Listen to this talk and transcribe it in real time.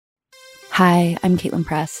Hi, I'm Caitlin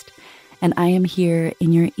Prest, and I am here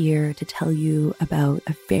in your ear to tell you about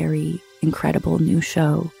a very incredible new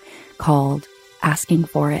show called Asking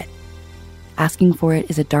for It. Asking for It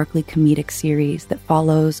is a darkly comedic series that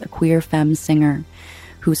follows a queer femme singer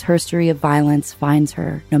whose history of violence finds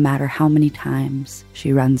her no matter how many times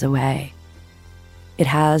she runs away. It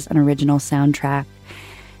has an original soundtrack,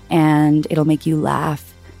 and it'll make you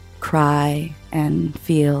laugh, cry, and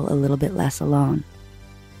feel a little bit less alone.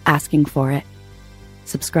 Asking for It.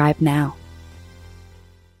 Subscribe now.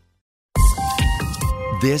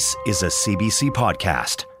 This is a CBC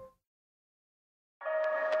podcast.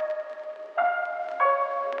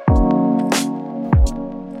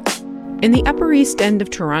 In the Upper East End of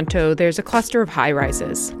Toronto, there's a cluster of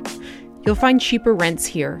high-rises. You'll find cheaper rents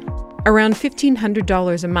here, around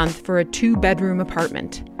 $1,500 a month for a 2-bedroom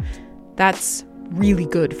apartment. That's really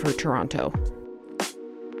good for Toronto.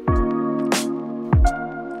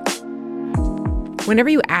 Whenever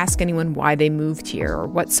you ask anyone why they moved here or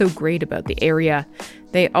what's so great about the area,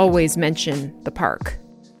 they always mention the park.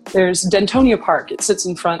 There's Dentonia Park. It sits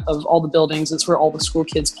in front of all the buildings. It's where all the school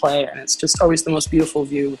kids play, and it's just always the most beautiful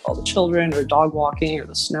view with all the children or dog walking or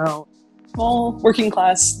the snow. Small, working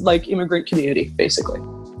class, immigrant community, basically.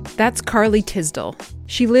 That's Carly Tisdall.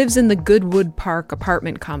 She lives in the Goodwood Park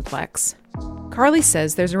apartment complex. Carly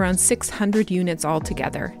says there's around 600 units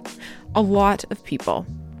altogether. A lot of people.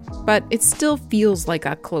 But it still feels like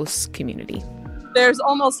a close community. There's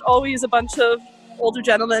almost always a bunch of older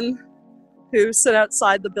gentlemen who sit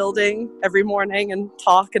outside the building every morning and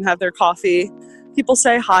talk and have their coffee. People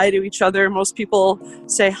say hi to each other. Most people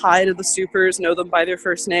say hi to the supers, know them by their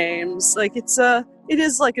first names. It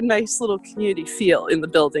is like a nice little community feel in the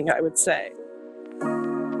building, I would say.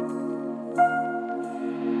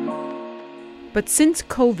 But since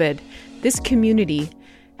COVID, this community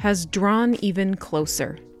has drawn even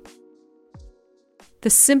closer. The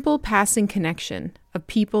simple passing connection of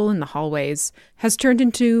people in the hallways has turned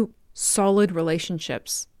into solid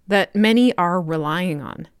relationships that many are relying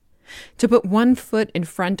on to put one foot in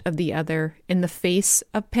front of the other in the face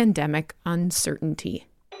of pandemic uncertainty.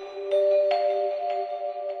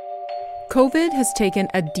 COVID has taken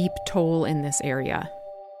a deep toll in this area.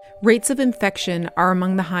 Rates of infection are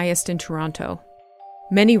among the highest in Toronto.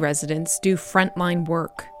 Many residents do frontline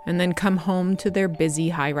work and then come home to their busy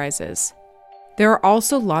high-rises. There are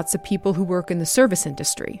also lots of people who work in the service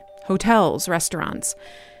industry, hotels, restaurants.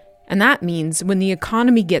 And that means when the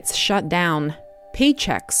economy gets shut down,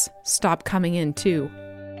 paychecks stop coming in too.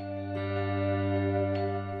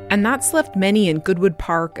 And that's left many in Goodwood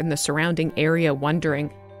Park and the surrounding area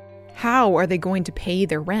wondering, how are they going to pay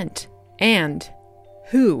their rent? And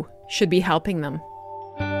who should be helping them?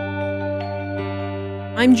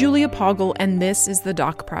 I'm Julia Pagel, and this is The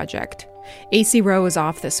Doc Project. AC Rowe is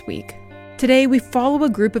off this week. Today, we follow a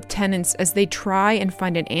group of tenants as they try and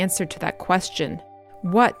find an answer to that question,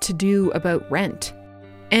 what to do about rent,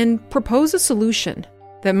 and propose a solution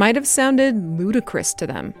that might have sounded ludicrous to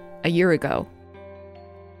them a year ago.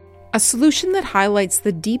 A solution that highlights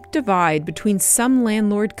the deep divide between some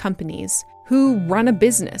landlord companies who run a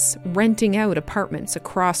business renting out apartments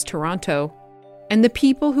across Toronto and the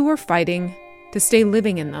people who are fighting to stay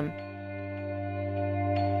living in them.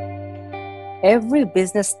 Every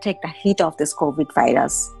business take the heat of this COVID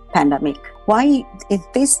virus pandemic. Why is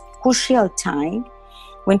this crucial time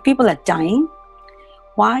when people are dying?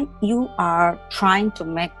 Why you are trying to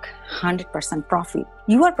make 100% profit?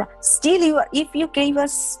 If you gave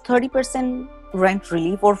us 30% rent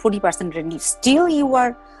relief or 40% relief, still you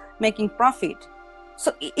are making profit.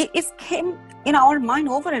 So it came in our mind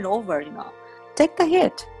over and over, Take the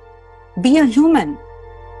hit. Be a human.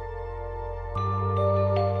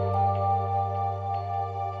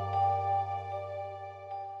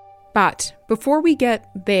 But before we get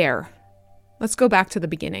there, let's go back to the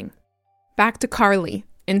beginning. Back to Carly,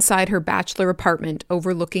 inside her bachelor apartment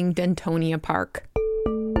overlooking Dentonia Park.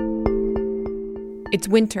 It's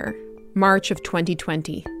winter, March of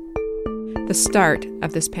 2020, the start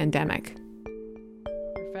of this pandemic.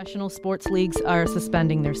 Professional sports leagues are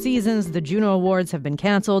suspending their seasons, the Juno Awards have been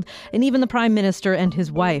cancelled, and even the Prime Minister and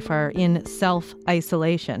his wife are in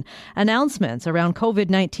self-isolation. Announcements around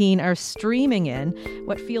COVID-19 are streaming in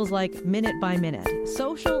what feels like minute by minute.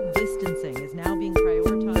 Social distancing is now being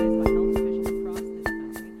prioritized by health officials across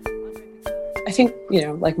this country. I think,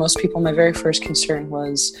 like most people, my very first concern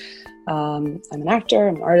was I'm an actor,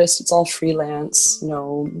 I'm an artist, it's all freelance,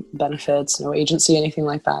 no benefits, no agency, anything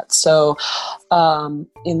like that. So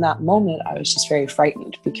in that moment, I was just very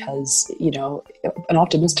frightened because, an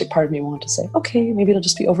optimistic part of me wanted to say, okay, maybe it'll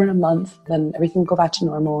just be over in a month, then everything will go back to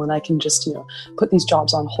normal and I can just, put these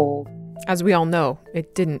jobs on hold. As we all know,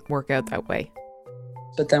 it didn't work out that way.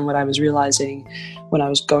 But then what I was realizing when I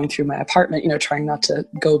was going through my apartment, trying not to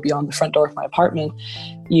go beyond the front door of my apartment,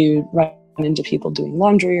 you run into people doing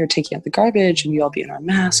laundry or taking out the garbage, and we all be in our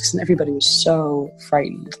masks, and everybody was so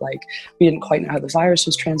frightened. Like, we didn't quite know how the virus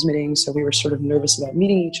was transmitting, so we were sort of nervous about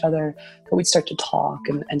meeting each other, but we'd start to talk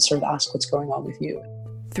and sort of ask what's going on with you.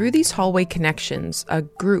 Through these hallway connections, a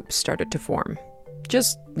group started to form.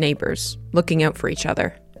 Just neighbors, looking out for each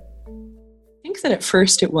other. I think that at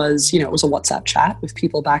first it was a WhatsApp chat with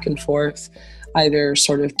people back and forth, either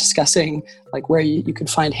sort of discussing like where you could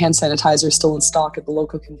find hand sanitizer still in stock at the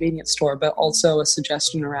local convenience store, but also a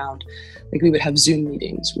suggestion around, like, we would have Zoom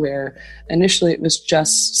meetings where initially it was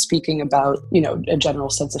just speaking about, a general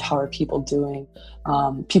sense of how are people doing.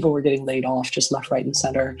 People were getting laid off just left, right, and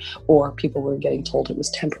center, or people were getting told it was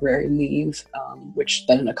temporary leave, which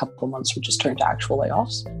then in a couple of months would just turn to actual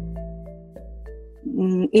layoffs.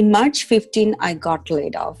 In March 15, I got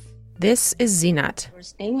laid off. This is Zinat.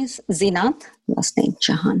 First name is Zinat, last name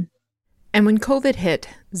Jahan. And when COVID hit,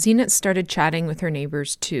 Zinat started chatting with her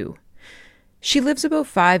neighbors too. She lives about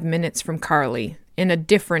 5 minutes from Carly in a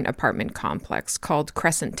different apartment complex called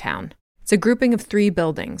Crescent Town. It's a grouping of 3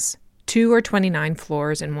 buildings. 2 are 29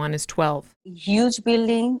 floors and 1 is 12. Huge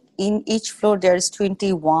building. In each floor there's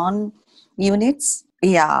 21 units.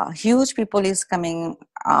 Yeah, huge people is coming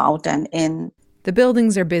out and in. The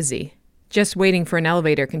buildings are busy. Just waiting for an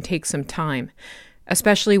elevator can take some time,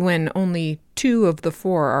 especially when only 2 of the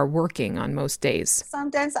 4 are working on most days.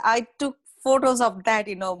 Sometimes I took photos of that,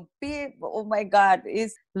 big, oh my God,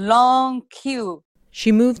 it's long queue.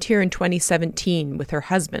 She moved here in 2017 with her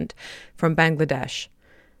husband from Bangladesh.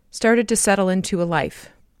 Started to settle into a life.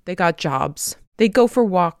 They got jobs. They'd go for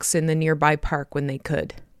walks in the nearby park when they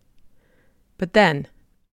could. But then,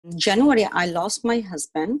 in January, I lost my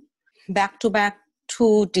husband. Back-to-back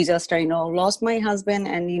 2 disaster, lost my husband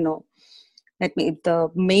and,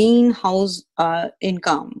 the main house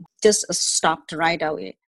income just stopped right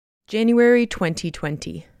away. January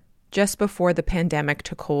 2020, just before the pandemic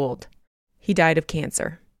took hold. He died of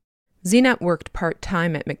cancer. Zinat worked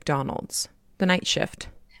part-time at McDonald's, the night shift.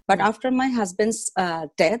 But after my husband's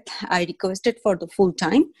death, I requested for the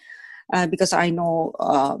full-time because I know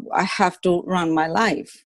I have to run my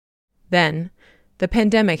life. Then the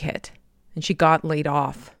pandemic hit and she got laid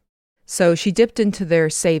off. So she dipped into their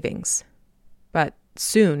savings. But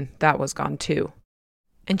soon that was gone too.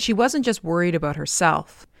 And she wasn't just worried about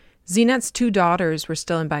herself. Zinat's 2 daughters were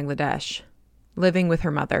still in Bangladesh, living with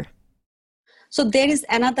her mother. So there is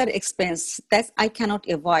another expense that I cannot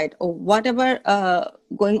avoid. Or whatever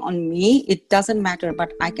going on me, it doesn't matter,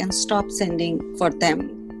 but I can stop sending for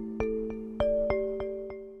them.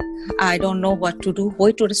 I don't know what to do,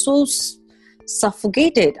 where to do. So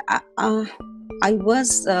suffocated. I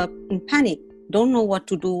was in panic. Don't know what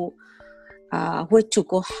to do, where to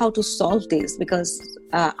go, how to solve this, because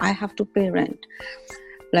I have to pay rent.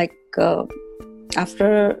 Like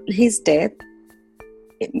after his death,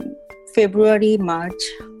 in February, March,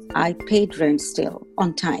 I paid rent still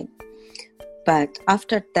on time. But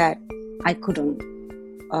after that, I couldn't.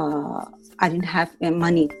 I didn't have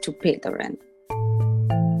money to pay the rent.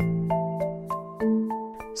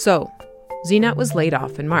 So, Zinat was laid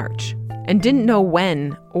off in March and didn't know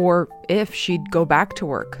when or if she'd go back to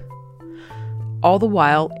work. All the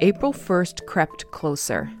while, April 1st crept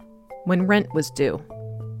closer, when rent was due.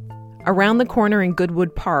 Around the corner in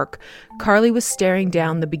Goodwood Park, Carly was staring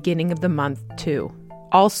down the beginning of the month too,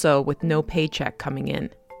 also with no paycheck coming in.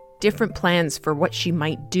 Different plans for what she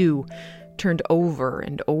might do turned over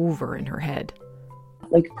and over in her head.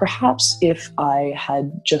 Like, perhaps if I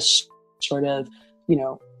had just sort of,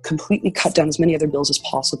 completely cut down as many other bills as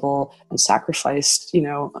possible and sacrificed,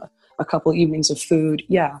 a couple evenings of food,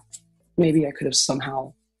 yeah, maybe I could have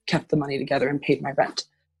somehow kept the money together and paid my rent.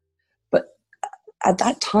 But at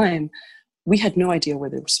that time, we had no idea where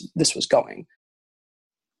this was going.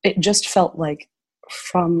 It just felt like,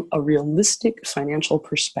 from a realistic financial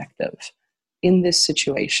perspective, in this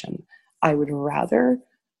situation, I would rather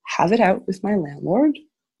have it out with my landlord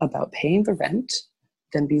about paying the rent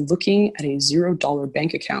than be looking at a $0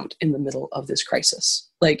 bank account in the middle of this crisis.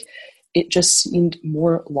 Like, it just seemed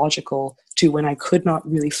more logical to, when I could not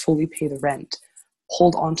really fully pay the rent,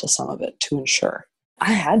 hold on to some of it to ensure.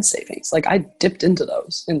 I had savings. Like, I dipped into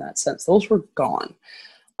those in that sense. Those were gone.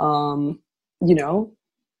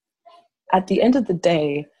 At the end of the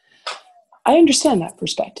day, I understand that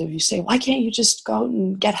perspective. You say, why can't you just go out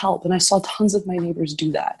and get help? And I saw tons of my neighbors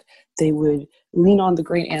do that. they would lean on the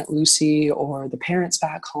great Aunt Lucy or the parents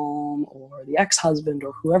back home or the ex-husband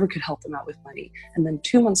or whoever could help them out with money. And then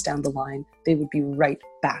 2 months down the line, they would be right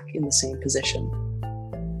back in the same position.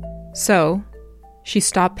 So, she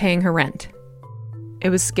stopped paying her rent. It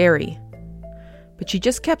was scary. But she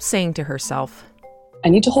just kept saying to herself, I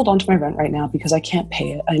need to hold on to my rent right now because I can't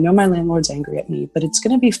pay it. I know my landlord's angry at me, but it's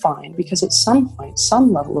going to be fine because at some point,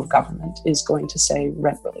 some level of government is going to say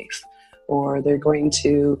rent relief, or they're going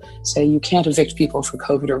to say you can't evict people for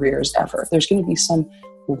COVID arrears ever. There's going to be some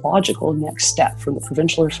logical next step from the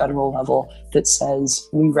provincial or federal level that says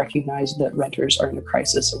we recognize that renters are in a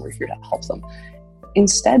crisis and we're here to help them.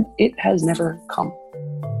 Instead, it has never come.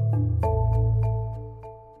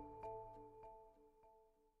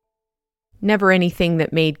 Never anything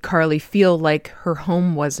that made Carly feel like her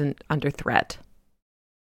home wasn't under threat.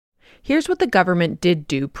 Here's what the government did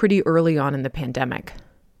do pretty early on in the pandemic.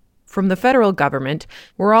 From the federal government,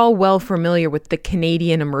 we're all well familiar with the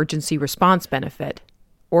Canadian Emergency Response Benefit,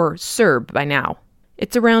 or CERB by now.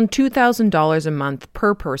 It's around $2,000 a month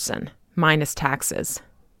per person, minus taxes.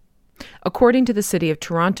 According to the City of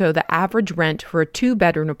Toronto, the average rent for a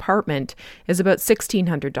 2-bedroom apartment is about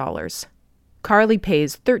 $1,600. Carly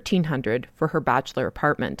pays $1,300 for her bachelor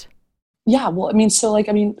apartment. Yeah, well,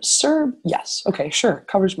 CERB, yes, okay, sure,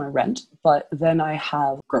 covers my rent, but then I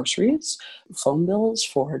have groceries, phone bills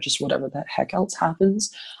for just whatever the heck else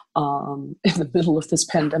happens. In the middle of this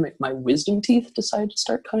pandemic, my wisdom teeth decided to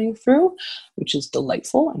start coming through, which is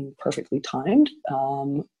delightful and perfectly timed.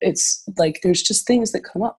 It's like there's just things that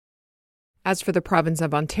come up. As for the province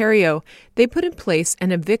of Ontario, they put in place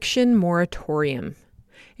an eviction moratorium.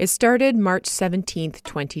 It started March 17th,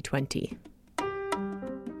 2020.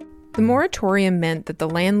 The moratorium meant that the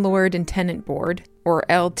Landlord and Tenant Board, or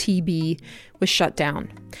LTB, was shut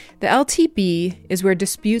down. The LTB is where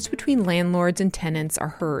disputes between landlords and tenants are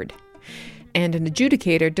heard, and an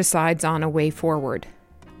adjudicator decides on a way forward.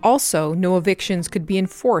 Also, no evictions could be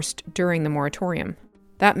enforced during the moratorium.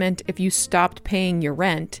 That meant if you stopped paying your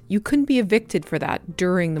rent, you couldn't be evicted for that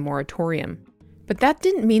during the moratorium. But that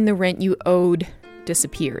didn't mean the rent you owed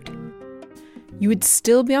disappeared. You would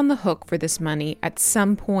still be on the hook for this money at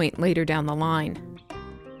some point later down the line.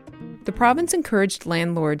 The province encouraged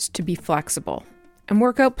landlords to be flexible and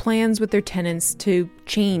work out plans with their tenants to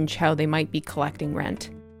change how they might be collecting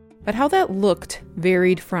rent. But how that looked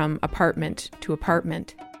varied from apartment to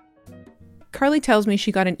apartment. Carly tells me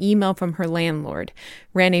she got an email from her landlord,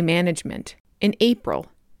 Rene Management, in April,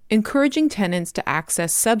 encouraging tenants to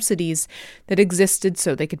access subsidies that existed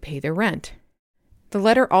so they could pay their rent. The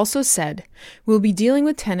letter also said, we'll be dealing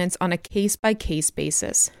with tenants on a case-by-case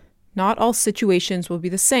basis. Not all situations will be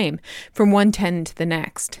the same from one tenant to the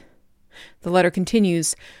next. The letter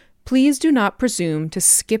continues, please do not presume to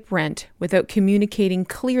skip rent without communicating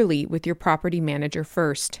clearly with your property manager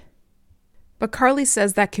first. But Carly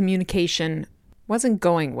says that communication wasn't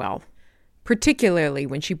going well, particularly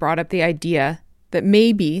when she brought up the idea that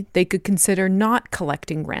maybe they could consider not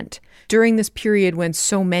collecting rent during this period when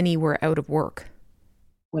so many were out of work.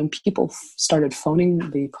 When people started phoning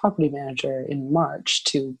the property manager in March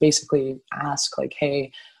to basically ask, like,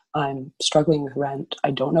 hey, I'm struggling with rent.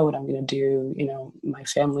 I don't know what I'm going to do. My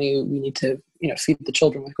family, we need to, feed the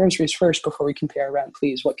children with groceries first before we can pay our rent.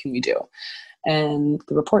 Please, what can we do? And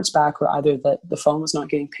the reports back were either that the phone was not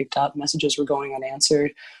getting picked up, messages were going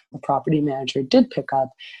unanswered. The property manager did pick up.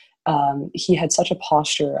 He had such a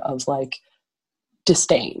posture of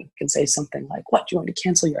disdain. Can say something like, what, do you want me to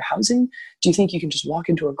cancel your housing? Do you think you can just walk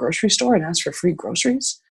into a grocery store and ask for free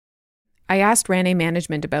groceries? I asked Rene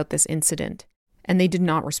Management about this incident, and they did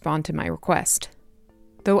not respond to my request,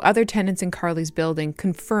 though other tenants in Carly's building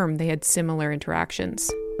confirmed they had similar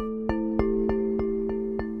interactions.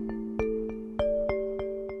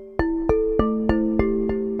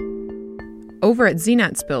 Over at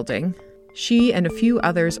Zenat's building, she and a few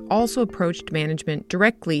others also approached management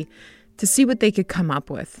directly to see what they could come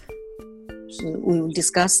up with. So we will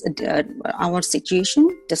discuss our situation,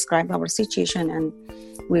 describe our situation, and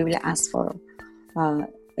we will ask for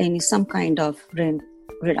some kind of rent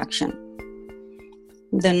reduction.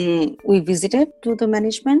 Then we visited to the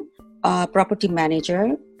management, property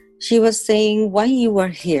manager. She was saying, why you are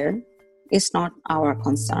here is not our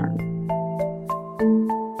concern.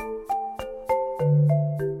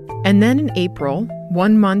 And then in April,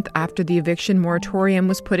 1 month after the eviction moratorium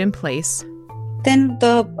was put in place, then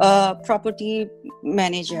the property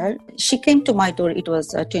manager, she came to my door. It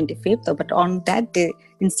was 25th, but on that day,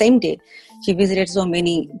 in same day, she visited so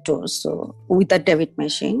many doors. So with a debit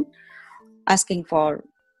machine, asking for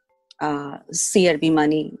CRB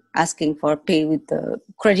money, asking for pay with the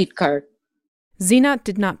credit card. Zinat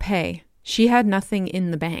did not pay. She had nothing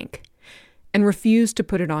in the bank and refused to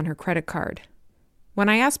put it on her credit card. When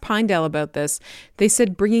I asked Pinedale about this, they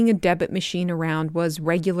said bringing a debit machine around was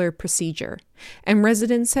regular procedure, and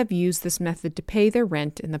residents have used this method to pay their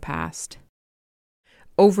rent in the past.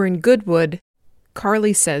 Over in Goodwood,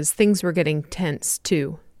 Carly says things were getting tense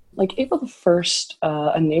too. Like April the 1st,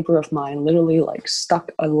 a neighbor of mine literally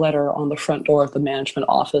stuck a letter on the front door of the management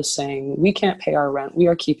office saying, "We can't pay our rent. We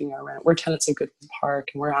are keeping our rent. We're tenants at Goodwood Park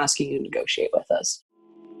and we're asking you to negotiate with us."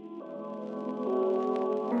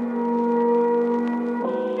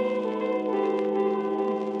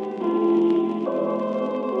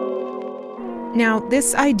 Now,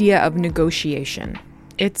 this idea of negotiation,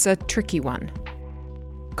 it's a tricky one.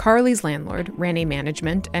 Carly's landlord, Rane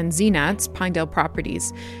Management, and Zinat's, Pinedale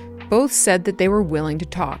Properties, both said that they were willing to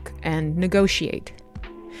talk and negotiate.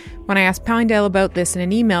 When I asked Pinedale about this in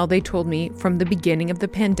an email, they told me from the beginning of the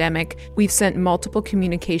pandemic, we've sent multiple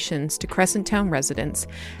communications to Crescent Town residents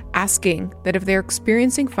asking that if they're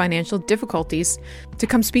experiencing financial difficulties, to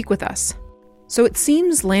come speak with us. So it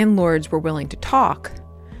seems landlords were willing to talk,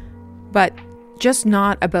 but just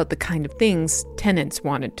not about the kind of things tenants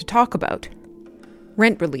wanted to talk about.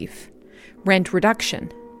 Rent relief, rent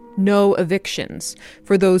reduction, no evictions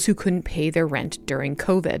for those who couldn't pay their rent during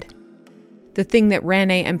COVID. The thing that Rane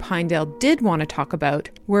and Pinedale did want to talk about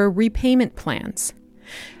were repayment plans.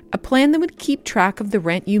 A plan that would keep track of the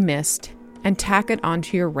rent you missed and tack it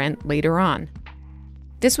onto your rent later on.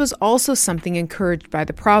 This was also something encouraged by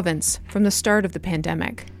the province from the start of the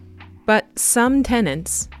pandemic. But some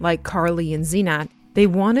tenants, like Carly and Zinat, they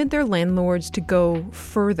wanted their landlords to go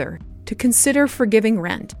further, to consider forgiving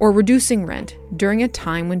rent or reducing rent during a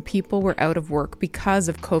time when people were out of work because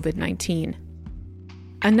of COVID-19.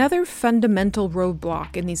 Another fundamental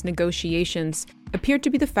roadblock in these negotiations appeared to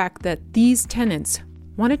be the fact that these tenants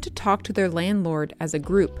wanted to talk to their landlord as a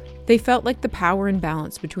group. They felt like the power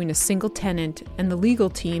imbalance between a single tenant and the legal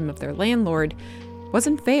team of their landlord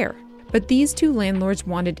wasn't fair. But these two landlords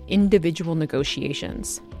wanted individual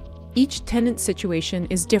negotiations. Each tenant's situation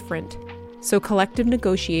is different, so collective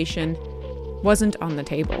negotiation wasn't on the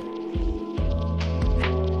table.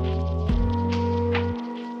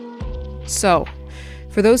 So,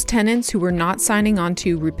 for those tenants who were not signing on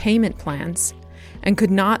to repayment plans and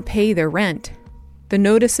could not pay their rent, the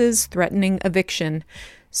notices threatening eviction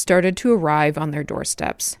started to arrive on their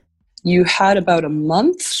doorsteps. You had about a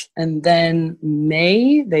month, and then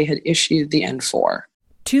May, they had issued the N4.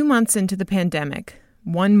 2 months into the pandemic,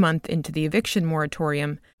 1 month into the eviction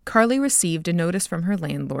moratorium, Carly received a notice from her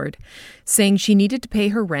landlord saying she needed to pay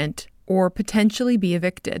her rent or potentially be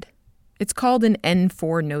evicted. It's called an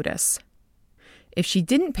N4 notice. If she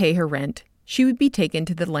didn't pay her rent, she would be taken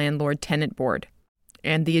to the landlord-tenant board,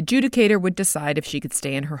 and the adjudicator would decide if she could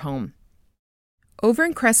stay in her home. Over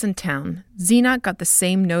in Crescent Town, Zinat got the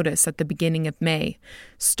same notice at the beginning of May,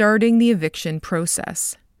 starting the eviction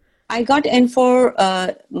process. I got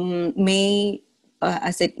N4 May,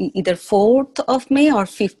 I said either 4th of May or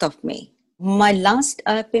 5th of May. My last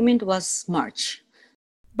payment was March.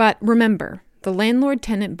 But remember, the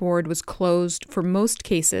landlord-tenant board was closed for most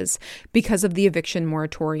cases because of the eviction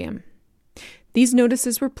moratorium. These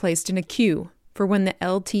notices were placed in a queue for when the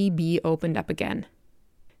LTB opened up again.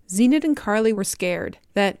 Zinat and Carly were scared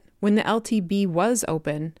that when the LTB was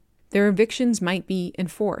open, their evictions might be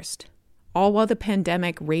enforced, all while the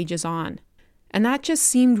pandemic rages on. And that just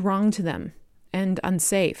seemed wrong to them and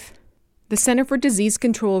unsafe. The Center for Disease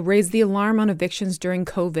Control raised the alarm on evictions during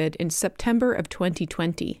COVID in September of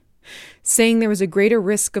 2020, saying there was a greater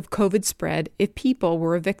risk of COVID spread if people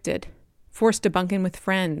were evicted, forced to bunk in with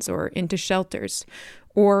friends or into shelters,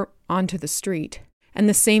 or onto the street. And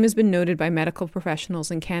the same has been noted by medical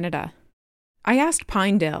professionals in Canada. I asked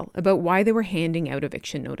Pinedale about why they were handing out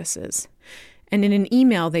eviction notices. And in an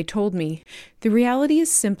email, they told me, the reality is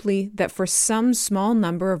simply that for some small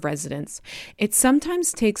number of residents, it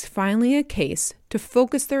sometimes takes filing a case to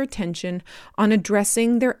focus their attention on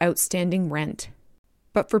addressing their outstanding rent.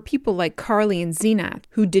 But for people like Carly and Zinat,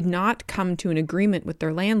 who did not come to an agreement with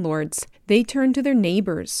their landlords, they turned to their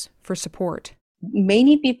neighbors for support.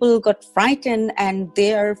 Many people got frightened and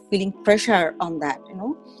they are feeling pressure on that,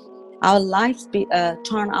 Our lives be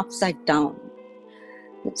turned upside down.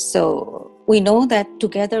 So we know that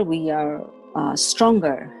together we are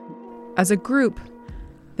stronger. As a group,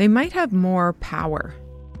 they might have more power.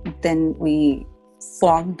 Then we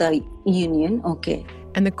formed the union, okay.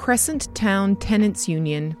 And the Crescent Town Tenants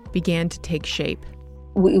Union began to take shape.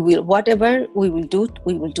 Whatever we will do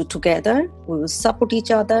together. We will support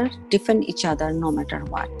each other, defend each other no matter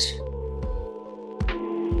what.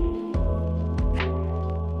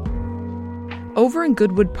 Over in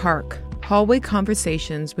Goodwood Park, hallway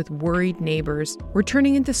conversations with worried neighbors were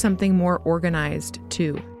turning into something more organized,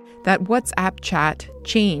 too. That WhatsApp chat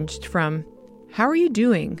changed from, "How are you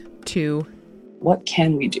doing?" to, "What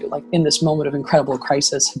can we do?" Like, in this moment of incredible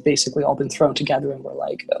crisis, have basically all been thrown together, and we're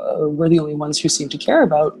like, we're the only ones who seem to care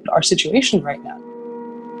about our situation right now.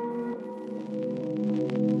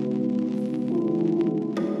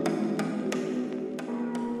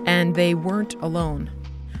 And they weren't alone.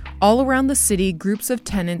 All around the city, groups of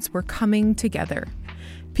tenants were coming together.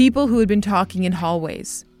 People who had been talking in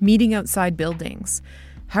hallways, meeting outside buildings.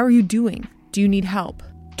 "How are you doing? Do you need help?"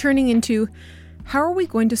 Turning into, "How are we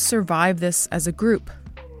going to survive this as a group?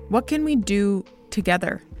 What can we do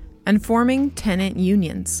together?" And forming tenant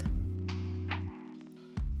unions.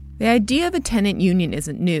 The idea of a tenant union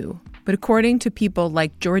isn't new, but according to people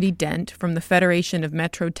like Jordy Dent from the Federation of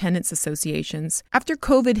Metro Tenants Associations, after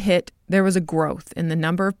COVID hit, there was a growth in the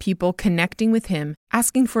number of people connecting with him,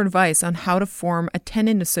 asking for advice on how to form a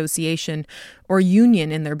tenant association or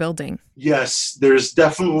union in their building. Yes, there's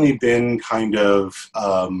definitely been kind of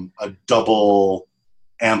a double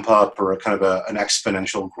amp up or an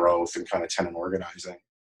exponential growth in kind of tenant organizing.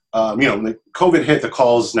 When COVID hit, the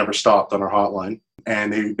calls never stopped on our hotline.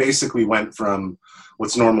 And they basically went from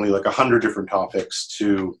what's normally like 100 different topics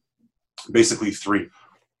to basically 3.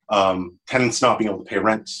 Tenants not being able to pay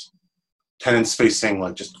rent, tenants facing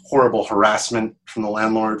like just horrible harassment from the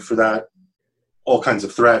landlord for that, all kinds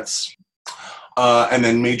of threats, and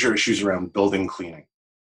then major issues around building cleaning.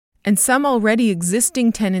 And some already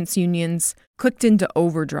existing tenants unions clicked into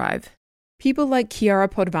overdrive. People like Chiara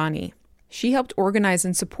Podvani. She helped organize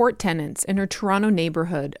and support tenants in her Toronto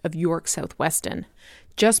neighborhood of York Southweston.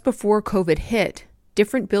 Just before COVID hit,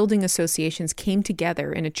 different building associations came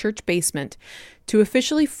together in a church basement to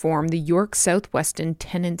officially form the York Southweston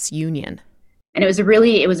Tenants Union. And it was a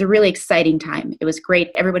really exciting time. It was great.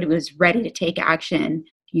 Everybody was ready to take action,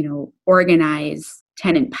 organize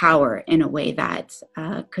tenant power in a way that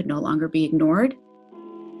could no longer be ignored.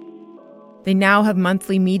 They now have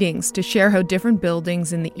monthly meetings to share how different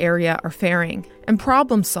buildings in the area are faring and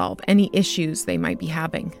problem solve any issues they might be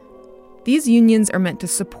having. These unions are meant to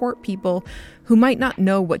support people who might not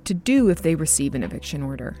know what to do if they receive an eviction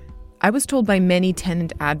order. I was told by many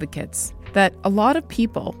tenant advocates that a lot of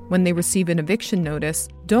people, when they receive an eviction notice,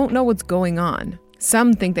 don't know what's going on.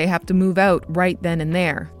 Some think they have to move out right then and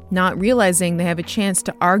there, not realizing they have a chance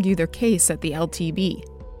to argue their case at the LTB.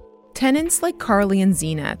 Tenants like Carly and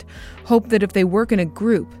Zinat hope that if they work in a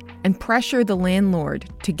group and pressure the landlord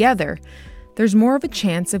together, there's more of a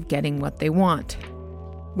chance of getting what they want.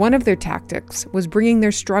 One of their tactics was bringing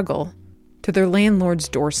their struggle to their landlord's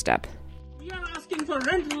doorstep. We are asking for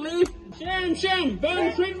rent relief. Shame,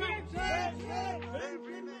 ban treatment.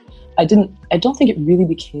 I don't think it really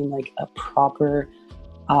became like a proper,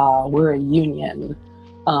 we're a union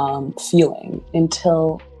feeling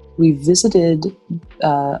until we visited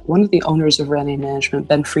one of the owners of Rene Management,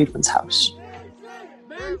 Ben Friedman's house.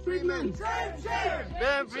 Ben Friedman.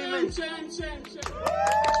 Ben Friedman.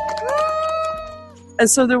 And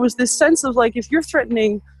so there was this sense of like, if you're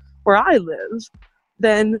threatening where I live,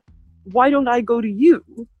 then why don't I go to you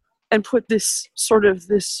and put this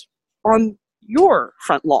on your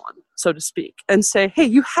front lawn, so to speak, and say, hey,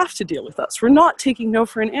 you have to deal with us. We're not taking no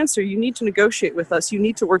for an answer. You need to negotiate with us. You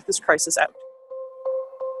need to work this crisis out.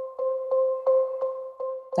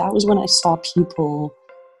 That was when I saw people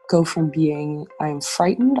go from being, I'm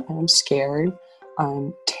frightened, I'm scared,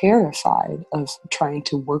 I'm terrified of trying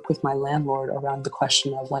to work with my landlord around the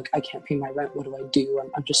question of like, I can't pay my rent, what do I do?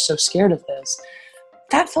 I'm just so scared of this.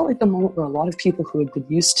 That felt like the moment where a lot of people who had been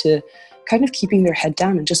used to kind of keeping their head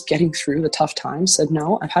down and just getting through the tough times said,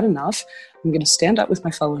 no, I've had enough. I'm going to stand up with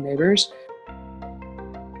my fellow neighbors.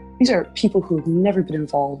 These are people who have never been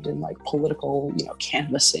involved in like political,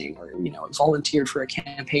 canvassing or, volunteered for a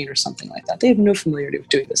campaign or something like that. They have no familiarity with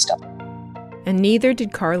doing this stuff. And neither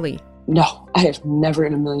did Carly. No, I have never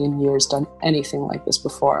in a million years done anything like this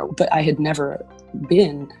before, but I had never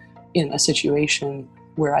been in a situation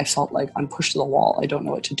where I felt like I'm pushed to the wall. I don't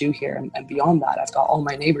know what to do here. And beyond that, I've got all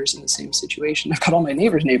my neighbors in the same situation. I've got all my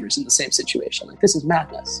neighbors' neighbors in the same situation. Like, this is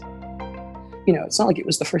madness. It's not like it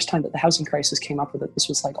was the first time that the housing crisis came up with it. This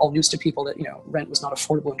was like all news to people that, rent was not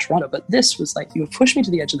affordable in Toronto. But this was like, you have pushed me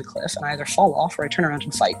to the edge of the cliff and I either fall off or I turn around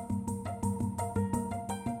and fight.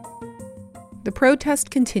 The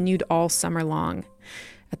protest continued all summer long,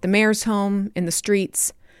 at the mayor's home, in the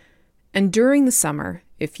streets. And during the summer,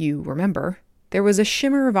 if you remember, there was a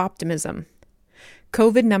shimmer of optimism.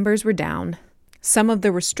 COVID numbers were down. Some of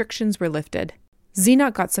the restrictions were lifted.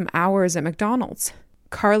 Zinat got some hours at McDonald's.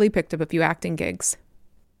 Carly picked up a few acting gigs.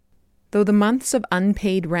 though the months of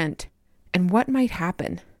unpaid rent and what might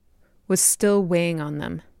happen was still weighing on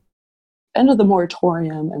them. End of the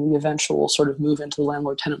moratorium and the eventual sort of move into the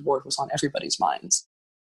landlord-tenant board was on everybody's minds.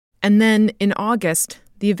 And then in August,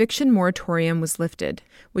 the eviction moratorium was lifted,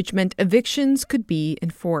 which meant evictions could be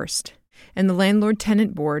enforced, and the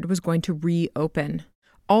landlord-tenant board was going to reopen.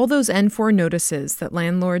 All those N4 notices that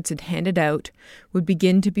landlords had handed out would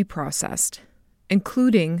begin to be processed,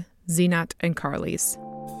 including Zinat and Carly's.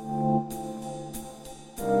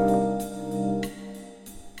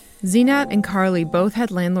 Zinat and Carly both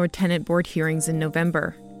had landlord-tenant board hearings in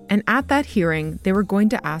November, and at that hearing, they were going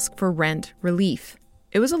to ask for rent relief.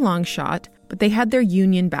 It was a long shot, but they had their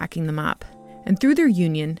union backing them up, and through their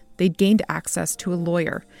union, they'd gained access to a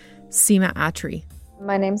lawyer, Seema Atri.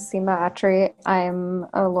 My name's Seema Atri. I'm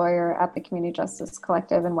a lawyer at the Community Justice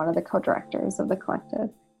Collective and one of the co-directors of the collective.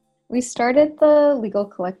 We started the legal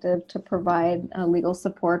collective to provide legal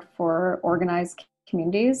support for organized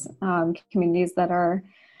communities, communities that are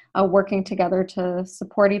working together to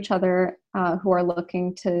support each other, who are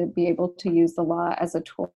looking to be able to use the law as a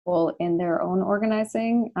tool in their own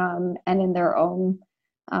organizing and in their own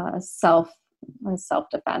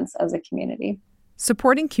self-defense as a community.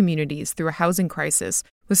 Supporting communities through a housing crisis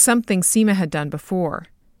was something Seema had done before.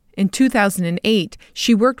 In 2008,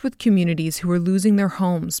 she worked with communities who were losing their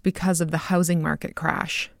homes because of the housing market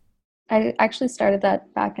crash. I actually started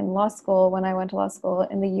that back in law school when I went to law school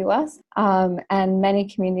in the U.S. And many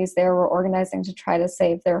communities there were organizing to try to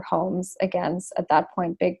save their homes against, at that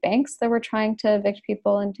point, big banks that were trying to evict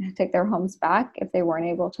people and to take their homes back if they weren't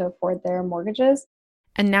able to afford their mortgages.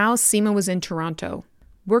 And now Seema was in Toronto,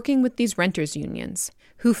 working with these renters' unions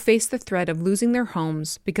who faced the threat of losing their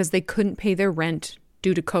homes because they couldn't pay their rent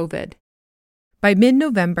due to COVID. By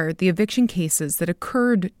mid-November, the eviction cases that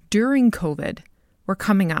occurred during COVID were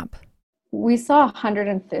coming up. We saw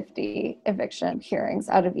 150 eviction hearings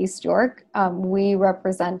out of East York. We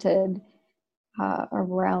represented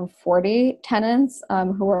around 40 tenants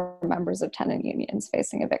who were members of tenant unions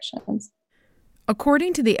facing evictions.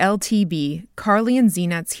 According to the LTB, Carly and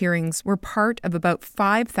Zinat's hearings were part of about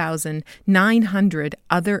 5,900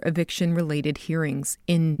 other eviction-related hearings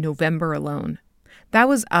in November alone. That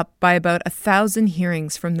was up by about 1,000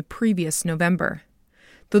 hearings from the previous November,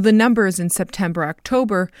 though the numbers in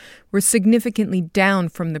September-October were significantly down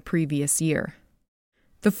from the previous year.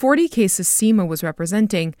 The 40 cases Seema was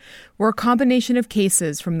representing were a combination of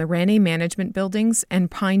cases from the Rane Management Buildings and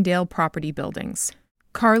Pinedale Property Buildings,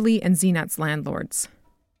 Carly and Zinat's landlords.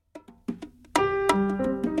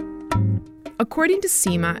 According to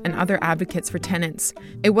Seema and other advocates for tenants,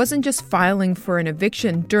 it wasn't just filing for an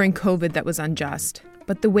eviction during COVID that was unjust,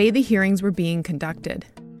 but the way the hearings were being conducted.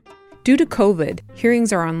 Due to COVID,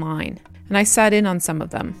 hearings are online, and I sat in on some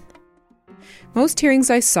of them. Most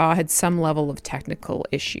hearings I saw had some level of technical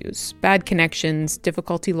issues, bad connections,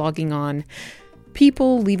 difficulty logging on,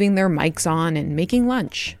 people leaving their mics on and making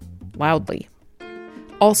lunch, loudly.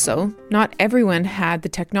 Also, not everyone had the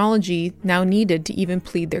technology now needed to even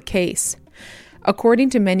plead their case. According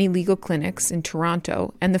to many legal clinics in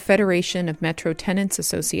Toronto and the Federation of Metro Tenants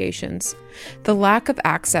Associations, the lack of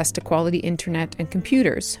access to quality internet and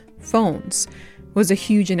computers, phones, was a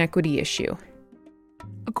huge inequity issue.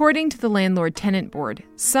 According to the Landlord-Tenant Board,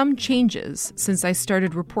 some changes since I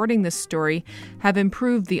started reporting this story have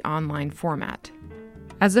improved the online format.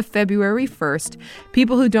 As of February 1st,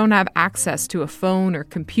 people who don't have access to a phone or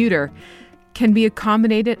computer can be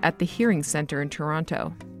accommodated at the Hearing Centre in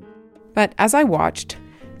Toronto. But as I watched,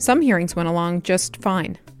 some hearings went along just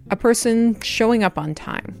fine. A person showing up on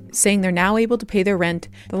time, saying they're now able to pay their rent,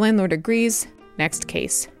 the landlord agrees, next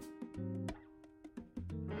case.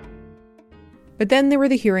 But then there were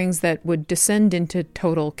the hearings that would descend into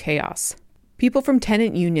total chaos. People from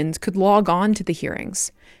tenant unions could log on to the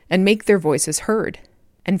hearings and make their voices heard,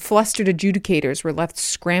 and flustered adjudicators were left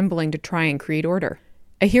scrambling to try and create order.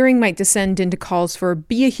 A hearing might descend into calls for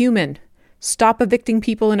 "be a human," "stop evicting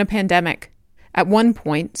people in a pandemic." At one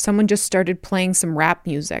point, someone just started playing some rap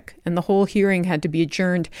music, and the whole hearing had to be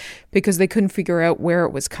adjourned because they couldn't figure out where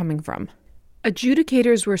it was coming from.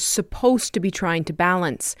 Adjudicators were supposed to be trying to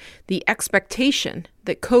balance the expectation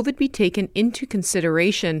that COVID be taken into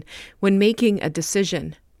consideration when making a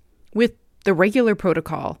decision, with the regular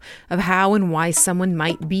protocol of how and why someone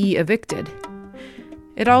might be evicted.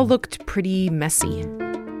 It all looked pretty messy.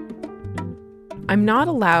 I'm not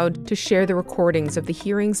allowed to share the recordings of the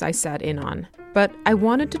hearings I sat in on, but I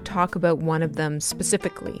wanted to talk about one of them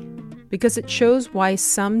specifically, because it shows why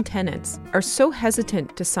some tenants are so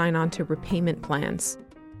hesitant to sign on to repayment plans.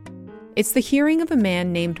 It's the hearing of a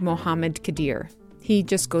man named Mohammed Kadir. He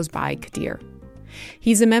just goes by Kadir.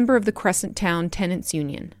 He's a member of the Crescent Town Tenants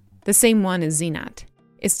Union, the same one as Zinat.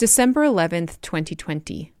 It's December 11th,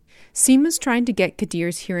 2020. Seema's trying to get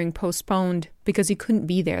Kadir's hearing postponed because he couldn't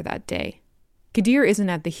be there that day. Kadir isn't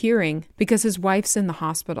at the hearing because his wife's in the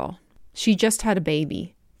hospital. She just had a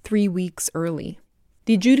baby, 3 weeks early.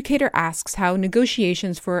 The adjudicator asks how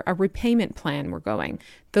negotiations for a repayment plan were going.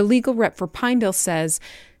 The legal rep for Pinedale says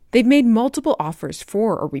they've made multiple offers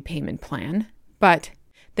for a repayment plan, but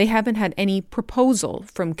they haven't had any proposal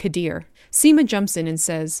from Kadir. Seema jumps in and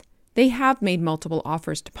says they have made multiple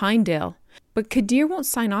offers to Pinedale, but Kadir won't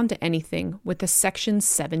sign on to anything with the Section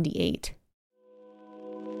 78.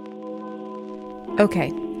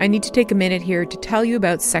 Okay, I need to take a minute here to tell you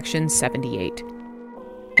about Section 78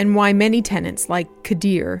 and why many tenants like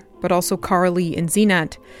Kadir, but also Carly and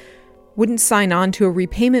Zinat, wouldn't sign on to a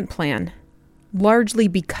repayment plan, largely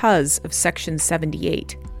because of Section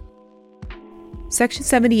 78. Section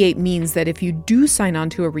 78 means that if you do sign on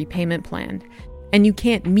to a repayment plan and you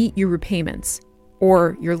can't meet your repayments,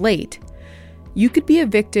 or you're late, you could be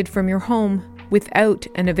evicted from your home without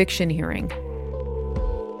an eviction hearing.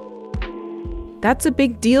 That's a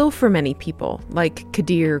big deal for many people, like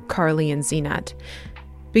Kadir, Carly, and Zinat,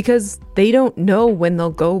 because they don't know when they'll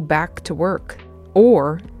go back to work,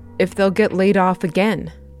 or if they'll get laid off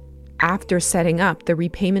again after setting up the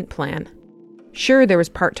repayment plan. Sure, there was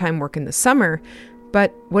part-time work in the summer,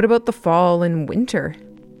 but what about the fall and winter?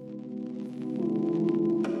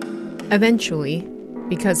 Eventually,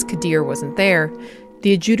 because Kadir wasn't there,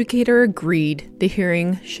 the adjudicator agreed the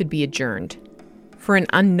hearing should be adjourned for an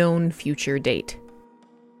unknown future date.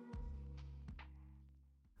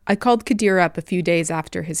 I called Kadir up a few days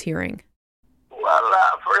after his hearing. Well,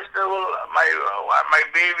 first of all, my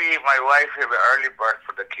baby, my wife have an early birth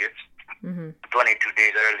for the kids, 22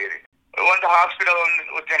 days earlier. We went to the hospital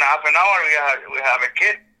within half an hour, we have a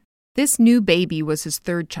kid. This new baby was his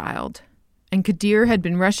third child, and Kadir had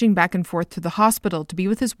been rushing back and forth to the hospital to be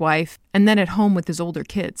with his wife and then at home with his older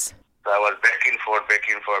kids. So I was back and forth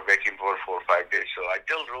for 5 days. So I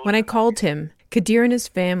told Rose. When I called him, Kadir and his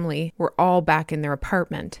family were all back in their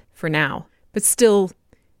apartment for now, but still,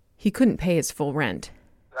 he couldn't pay his full rent.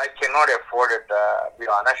 I cannot afford it, be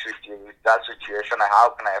honest with you. With that situation, how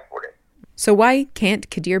can I afford it? So why can't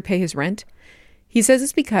Kadir pay his rent? He says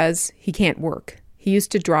it's because he can't work. He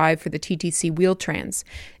used to drive for the TTC Wheel-Trans,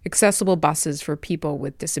 accessible buses for people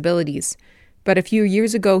with disabilities. But a few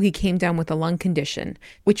years ago, he came down with a lung condition,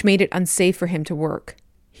 which made it unsafe for him to work.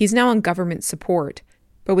 He's now on government support,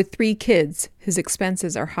 but with 3 kids, his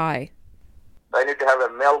expenses are high. I need to have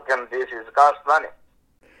a milk and this is cost money.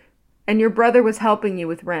 And your brother was helping you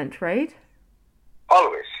with rent, right?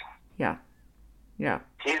 Always. Yeah.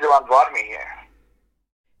 He's the one who brought me here.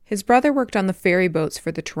 His brother worked on the ferry boats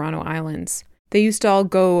for the Toronto Islands. They used to all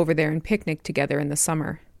go over there and picnic together in the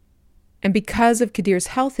summer. And because of Kadir's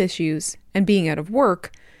health issues and being out of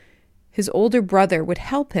work, his older brother would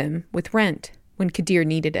help him with rent when Kadir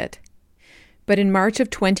needed it. But in March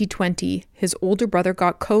of 2020, his older brother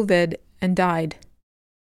got COVID and died.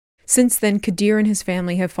 Since then, Kadir and his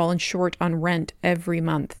family have fallen short on rent every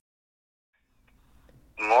month.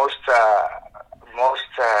 Most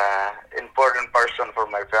important person for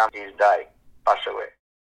my family is died, passed away.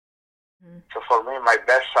 So for me, my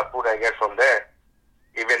best support I get from there.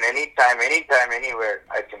 Even anytime, anywhere,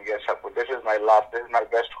 I can get support. This is my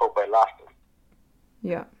best hope. I lost it.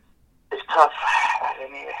 Yeah. It's tough, but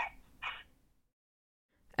anyway.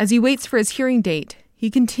 As he waits for his hearing date, he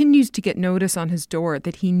continues to get notice on his door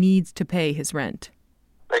that he needs to pay his rent.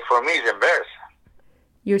 Like for me, it's embarrassing.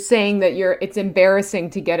 You're saying that it's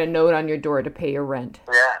embarrassing to get a note on your door to pay your rent.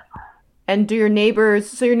 Yeah. And do your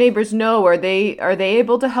neighbors know, are they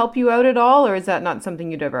able to help you out at all, or is that not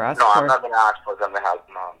something you'd ever ask for? No, I'm not going to ask for them to help.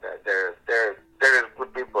 No, they're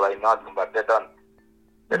good people. I know them, but they don't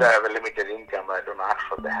have a limited income. I don't ask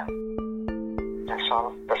for them. That's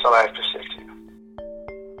all I have to say to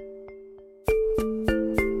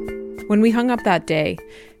you. When we hung up that day,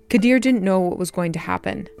 Kadir didn't know what was going to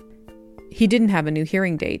happen. He didn't have a new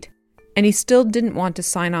hearing date, and he still didn't want to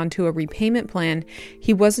sign on to a repayment plan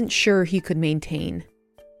he wasn't sure he could maintain.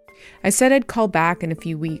 I said I'd call back in a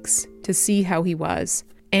few weeks to see how he was,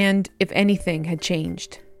 and if anything had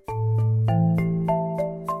changed.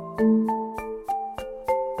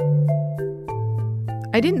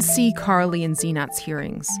 I didn't see Carly and Zinat's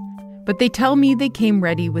hearings, but they tell me they came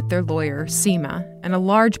ready with their lawyer, Seema, and a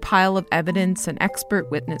large pile of evidence and expert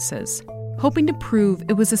witnesses, hoping to prove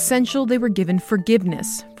it was essential they were given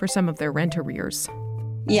forgiveness for some of their rent arrears.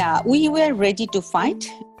 Yeah, we were ready to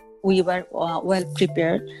fight. We were well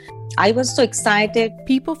prepared. I was so excited.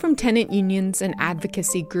 People from tenant unions and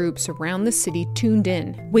advocacy groups around the city tuned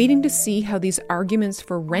in, waiting to see how these arguments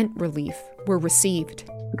for rent relief were received.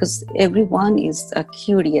 Because everyone is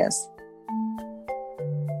curious.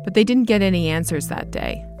 But they didn't get any answers that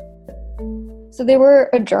day. So they were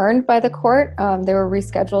adjourned by the court. They were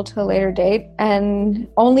rescheduled to a later date, and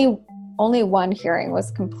only one hearing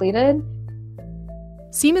was completed.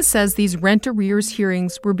 Seema says these rent arrears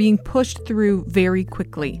hearings were being pushed through very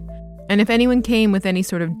quickly. And if anyone came with any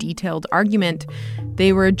sort of detailed argument,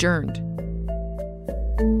 they were adjourned.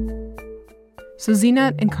 So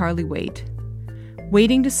Zinat and Carly wait,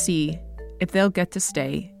 waiting to see if they'll get to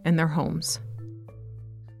stay in their homes.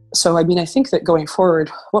 So, I mean, I think that going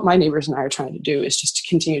forward, what my neighbors and I are trying to do is just to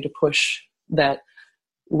continue to push that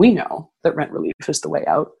we know that rent relief is the way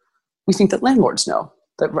out. We think that landlords know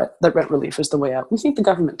that rent relief is the way out. We think the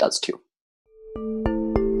government does too.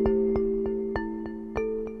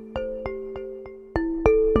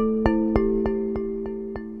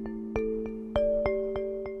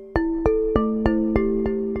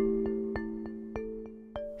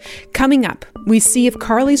 Coming up, we see if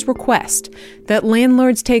Carly's request that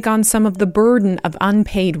landlords take on some of the burden of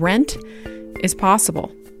unpaid rent is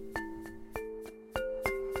possible.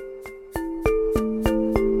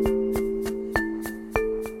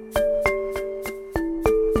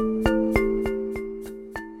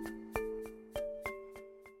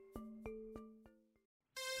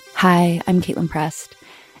 Hi, I'm Caitlin Prest,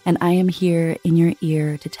 and I am here in your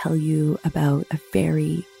ear to tell you about a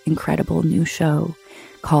very incredible new show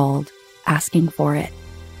called Asking for It.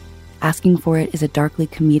 Asking for It is a darkly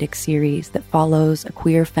comedic series that follows a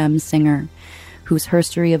queer femme singer whose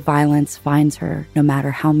history of violence finds her no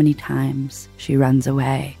matter how many times she runs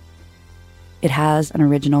away. It has an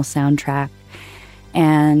original soundtrack,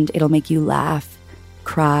 and it'll make you laugh,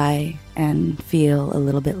 cry, and feel a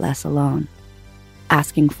little bit less alone.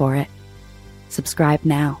 Asking for It. Subscribe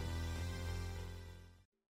now.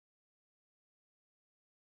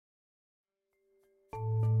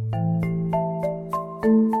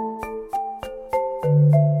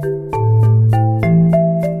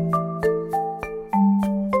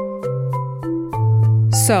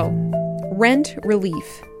 So, rent relief.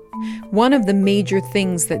 One of the major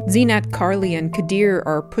things that Zinat, Carly, and Kadir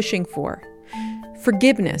are pushing for.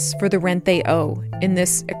 Forgiveness for the rent they owe in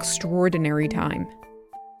this extraordinary time.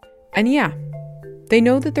 And yeah, they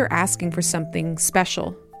know that they're asking for something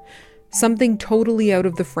special, something totally out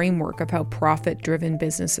of the framework of how profit-driven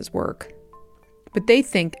businesses work. But they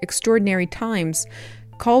think extraordinary times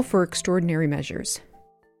call for extraordinary measures.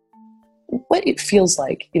 What it feels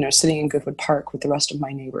like, sitting in Goodwood Park with the rest of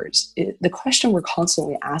my neighbors, the question we're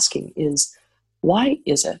constantly asking is, why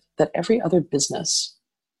is it that every other business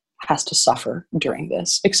has to suffer during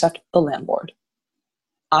this except the landlord?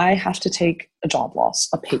 I have to take a job loss,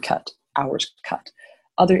 a pay cut, hours cut.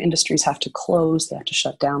 Other industries have to close, they have to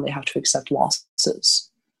shut down, they have to accept losses.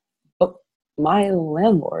 But my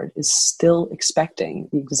landlord is still expecting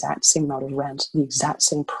the exact same amount of rent, the exact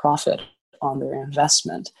same profit on their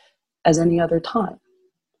investment as any other time.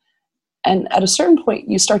 And at a certain point,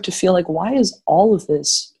 you start to feel like, why is all of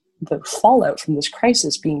this, the fallout from this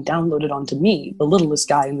crisis, being downloaded onto me, the littlest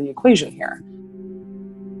guy in the equation here?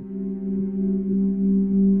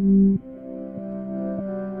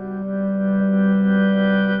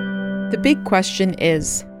 The big question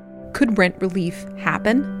is, could rent relief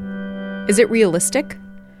happen? Is it realistic?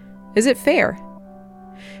 Is it fair?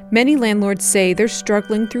 Many landlords say they're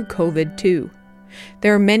struggling through COVID too.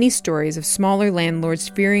 There are many stories of smaller landlords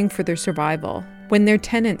fearing for their survival when their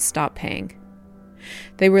tenants stop paying.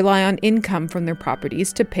 They rely on income from their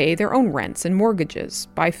properties to pay their own rents and mortgages,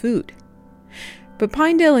 buy food. But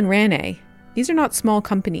Pinedale and Ranay, these are not small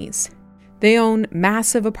companies. They own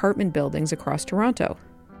massive apartment buildings across Toronto.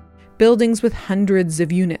 Buildings with hundreds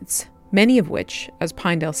of units, many of which, as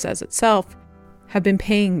Pinedale says itself, have been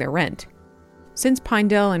paying their rent. Since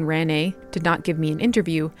Pinedale and Ranay did not give me an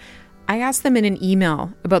interview, I asked them in an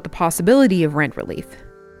email about the possibility of rent relief.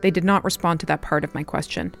 They did not respond to that part of my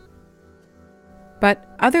question. But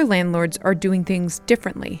other landlords are doing things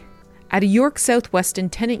differently. At a York Southwestern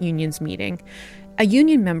Tenant Union's meeting, a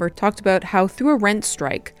union member talked about how through a rent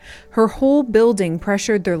strike, her whole building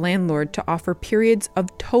pressured their landlord to offer periods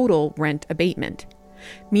of total rent abatement,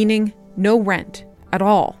 meaning no rent at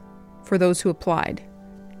all for those who applied.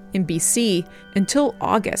 In BC, until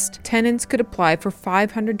August, tenants could apply for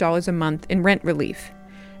 $500 a month in rent relief,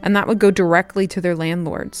 and that would go directly to their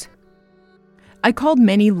landlords. I called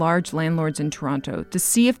many large landlords in Toronto to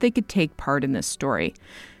see if they could take part in this story,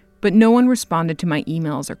 but no one responded to my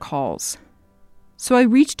emails or calls. So I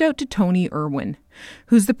reached out to Tony Irwin,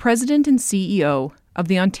 who's the president and CEO of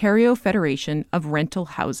the Ontario Federation of Rental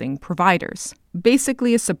Housing Providers,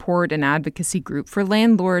 basically a support and advocacy group for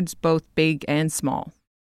landlords, both big and small.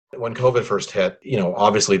 When COVID first hit,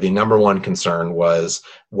 obviously the number one concern was,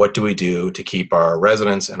 what do we do to keep our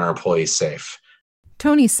residents and our employees safe?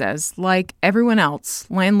 Tony says, like everyone else,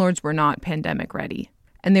 landlords were not pandemic ready,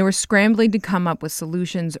 and they were scrambling to come up with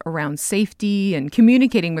solutions around safety and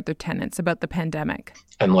communicating with their tenants about the pandemic.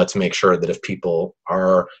 And let's make sure that if people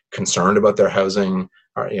are concerned about their housing,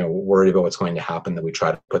 are worried about what's going to happen, that we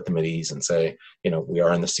try to put them at ease and say, we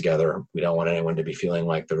are in this together. We don't want anyone to be feeling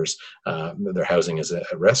like their housing is at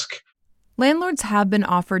risk. Landlords have been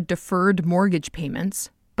offered deferred mortgage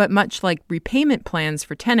payments, but much like repayment plans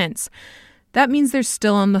for tenants, that means they're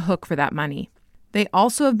still on the hook for that money. They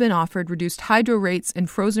also have been offered reduced hydro rates and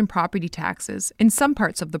frozen property taxes in some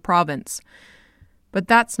parts of the province. But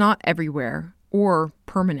that's not everywhere or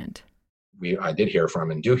permanent. I did hear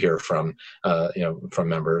from and do hear from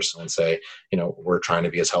members and say, we're trying to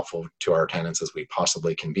be as helpful to our tenants as we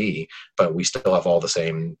possibly can be, but we still have all the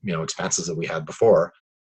same, expenses that we had before.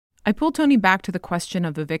 I pulled Tony back to the question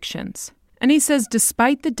of evictions. And he says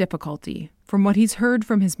despite the difficulty, from what he's heard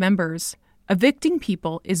from his members, evicting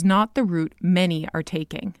people is not the route many are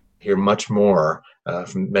taking. Hear much more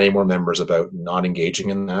from many more members about not engaging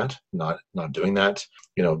in that, not doing that.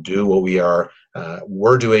 Do what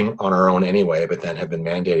we're doing on our own anyway, but then have been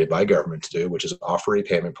mandated by government to do, which is offer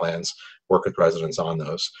repayment plans, work with residents on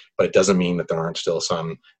those. But it doesn't mean that there aren't still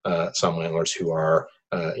some landlords who are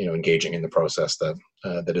engaging in the process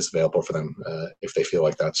that is available for them if they feel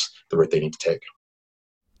like that's the route they need to take.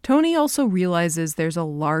 Tony also realizes there's a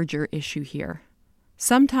larger issue here.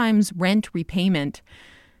 Sometimes rent repayment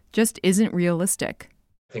just isn't realistic.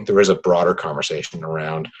 I think there is a broader conversation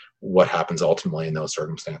around what happens ultimately in those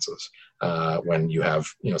circumstances. When you have,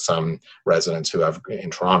 some residents who have in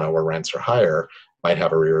Toronto where rents are higher might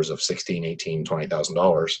have arrears of $16,000, $18,000,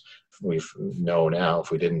 $20,000. We know now, if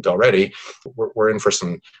we didn't already, we're in for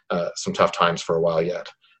some tough times for a while yet.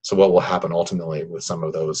 So what will happen ultimately with some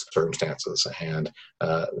of those circumstances and,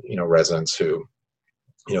 residents who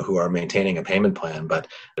are maintaining a payment plan, but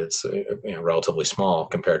it's relatively small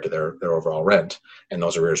compared to their overall rent, and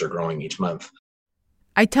those arrears are growing each month.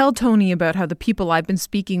 I tell Tony about how the people I've been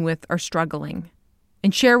speaking with are struggling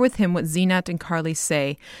and share with him what Zinat and Carly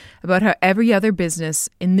say about how every other business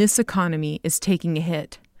in this economy is taking a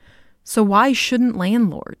hit. So why shouldn't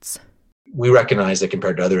landlords? We recognize that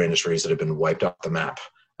compared to other industries that have been wiped off the map,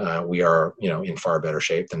 we are, in far better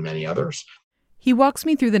shape than many others. He walks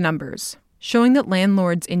me through the numbers, showing that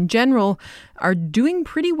landlords in general are doing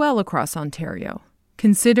pretty well across Ontario,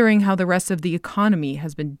 considering how the rest of the economy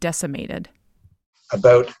has been decimated.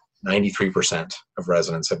 About 93% of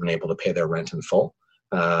residents have been able to pay their rent in full,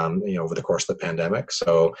 over the course of the pandemic.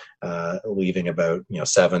 So leaving about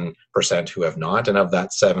 7% who have not. And of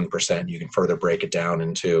that 7%, you can further break it down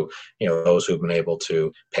into those who've been able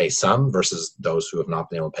to pay some versus those who have not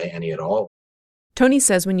been able to pay any at all. Tony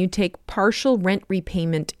says when you take partial rent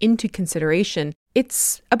repayment into consideration,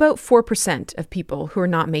 it's about 4% of people who are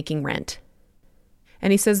not making rent.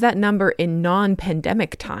 And he says that number in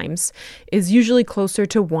non-pandemic times is usually closer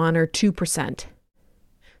to 1 or 2%.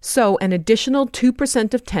 So an additional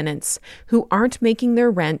 2% of tenants who aren't making their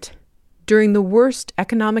rent during the worst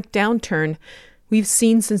economic downturn we've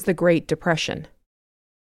seen since the Great Depression.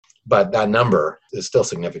 But that number is still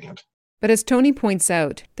significant. But as Tony points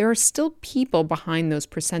out, there are still people behind those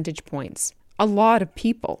percentage points. A lot of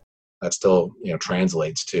people. That still,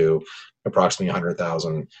 translates to approximately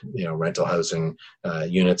 100,000, rental housing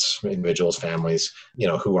units, individuals, families,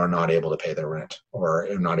 who are not able to pay their rent or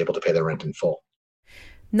are not able to pay their rent in full.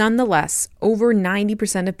 Nonetheless, over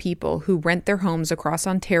 90% of people who rent their homes across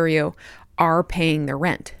Ontario are paying their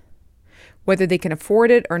rent, whether they can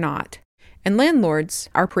afford it or not. And landlords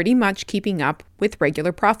are pretty much keeping up with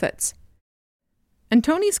regular profits. And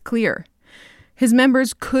Tony's clear. His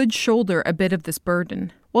members could shoulder a bit of this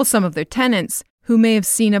burden, while some of their tenants, who may have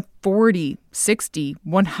seen a 40, 60,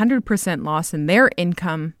 100% loss in their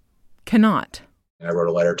income, cannot. I wrote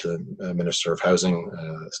a letter to the Minister of Housing,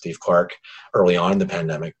 Steve Clark, early on in the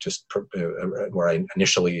pandemic, where I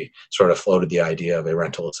initially sort of floated the idea of a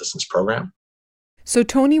rental assistance program. So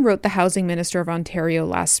Tony wrote the Housing Minister of Ontario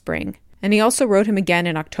last spring, and he also wrote him again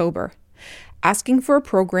in October, asking for a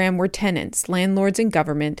program where tenants, landlords, and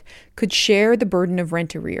government could share the burden of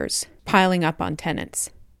rent arrears, piling up on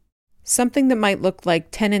tenants. Something that might look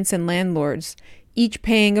like tenants and landlords each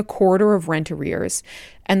paying a quarter of rent arrears,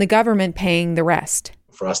 and the government paying the rest.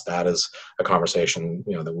 For us, that is a conversation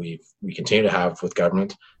that we continue to have with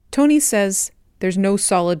government. Tony says there's no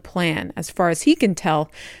solid plan, as far as he can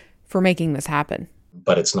tell, for making this happen.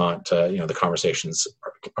 But it's not, the conversations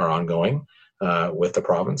are ongoing with the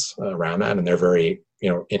province around that, and they're very,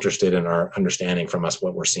 interested in our understanding from us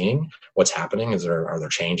what we're seeing, what's happening. Are there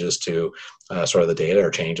changes to sort of the data or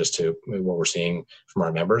changes to what we're seeing from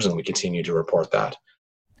our members, and we continue to report that.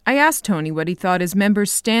 I asked Tony what he thought his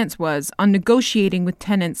members' stance was on negotiating with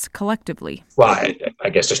tenants collectively. Well, I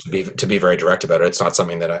guess just to be very direct about it, it's not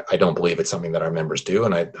something that I don't believe it's something that our members do,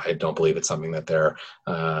 and I don't believe it's something that they're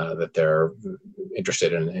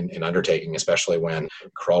interested in undertaking, especially when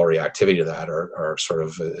corollary activity to that are sort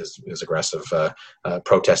of is aggressive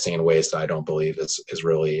protesting in ways that I don't believe is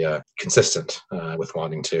really consistent with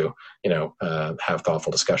wanting to have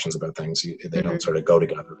thoughtful discussions about things. They don't sort of go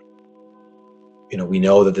together. We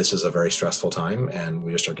know that this is a very stressful time, and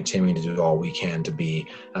we just are continuing to do all we can to be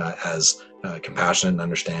as compassionate and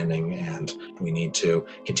understanding, and we need to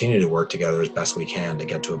continue to work together as best we can to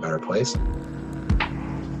get to a better place.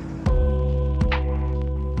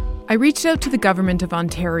 I reached out to the government of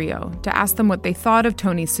Ontario to ask them what they thought of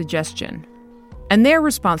Tony's suggestion. And their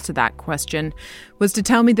response to that question was to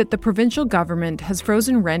tell me that the provincial government has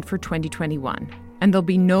frozen rent for 2021, and there'll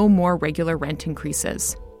be no more regular rent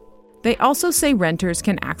increases. They also say renters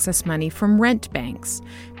can access money from rent banks,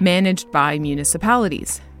 managed by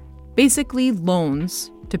municipalities. Basically, loans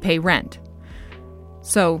to pay rent.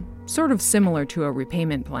 So, sort of similar to a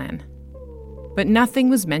repayment plan. But nothing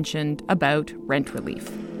was mentioned about rent relief.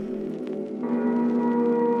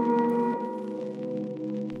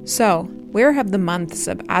 So, where have the months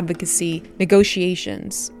of advocacy,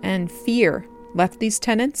 negotiations, and fear left these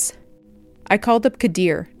tenants? I called up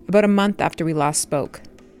Kadir about a month after we last spoke.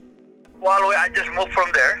 Well, I just moved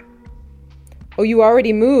from there. Oh, you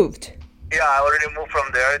already moved? Yeah, I already moved from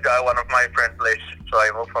there. One of my friend's place, so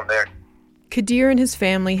I moved from there. Kadir and his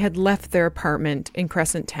family had left their apartment in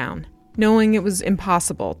Crescent Town, knowing it was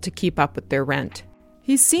impossible to keep up with their rent.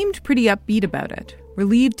 He seemed pretty upbeat about it,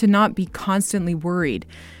 relieved to not be constantly worried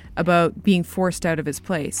about being forced out of his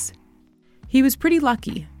place. He was pretty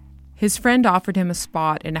lucky. His friend offered him a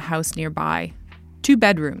spot in a house nearby. 2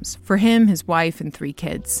 bedrooms for him, his wife, and 3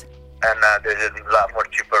 kids. And there's a lot more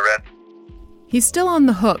cheaper rent. He's still on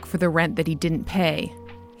the hook for the rent that he didn't pay.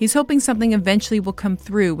 He's hoping something eventually will come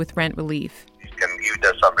through with rent relief. You can give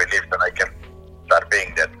us some relief, then I can start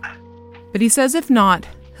paying that. But he says if not,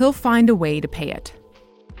 he'll find a way to pay it.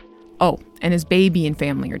 Oh, and his baby and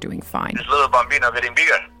family are doing fine. This little bambino getting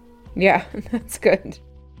bigger. Yeah, that's good.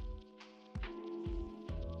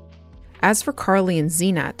 As for Carly and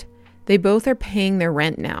Zinat, they both are paying their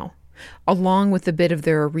rent now, along with a bit of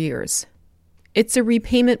their arrears. It's a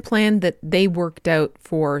repayment plan that they worked out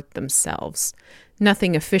for themselves.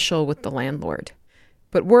 Nothing official with the landlord.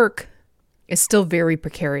 But work is still very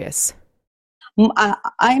precarious.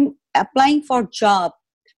 I'm applying for a job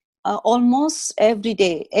almost every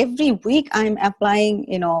day. Every week I'm applying,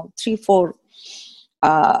 3-4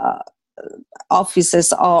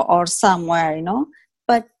 offices or somewhere,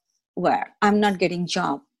 but where? I'm not getting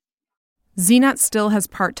job. Zinat still has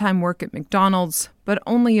part-time work at McDonald's, but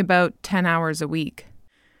only about 10 hours a week.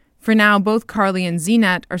 For now, both Carly and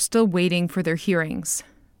Zinat are still waiting for their hearings,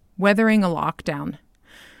 weathering a lockdown,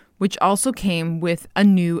 which also came with a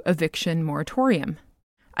new eviction moratorium.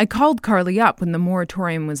 I called Carly up when the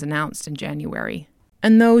moratorium was announced in January.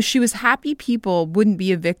 And though she was happy people wouldn't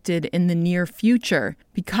be evicted in the near future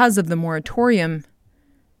because of the moratorium,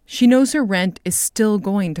 she knows her rent is still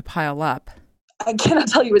going to pile up. I cannot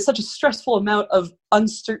tell you, it's such a stressful amount of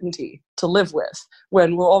uncertainty to live with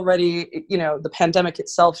when we're already, the pandemic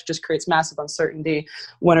itself just creates massive uncertainty.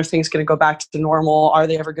 When are things going to go back to normal? Are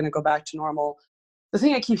they ever going to go back to normal? The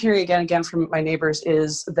thing I keep hearing again and again from my neighbors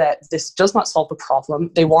is that this does not solve the problem.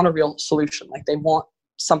 They want a real solution. Like they want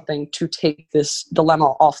something to take this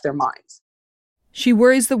dilemma off their minds. She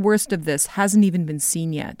worries the worst of this hasn't even been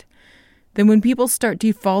seen yet. Then when people start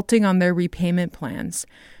defaulting on their repayment plans,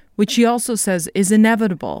 which she also says is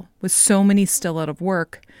inevitable with so many still out of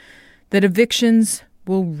work, that evictions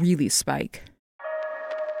will really spike.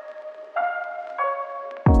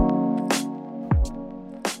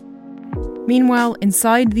 Meanwhile,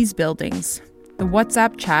 inside these buildings, the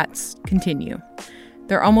WhatsApp chats continue.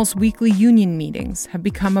 Their almost weekly union meetings have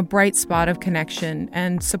become a bright spot of connection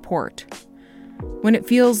and support. When it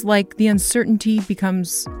feels like the uncertainty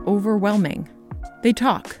becomes overwhelming, they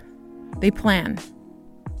talk, they plan,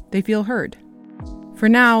 they feel heard. For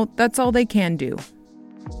now, that's all they can do.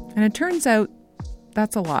 And it turns out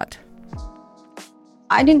that's a lot.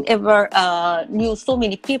 I didn't ever knew so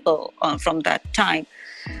many people from that time.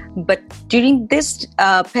 But during this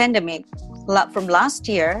pandemic, from last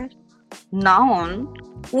year Now on,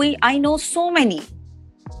 I know so many.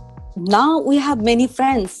 Now we have many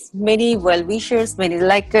friends, many well-wishers, many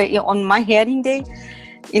on my hearing day,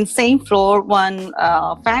 in same floor, one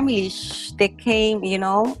family, they came,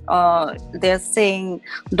 they're saying,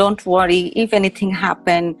 don't worry, if anything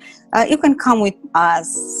happen, you can come with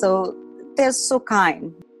us. So they're so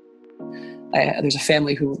kind. There's a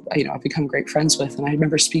family who I've become great friends with, and I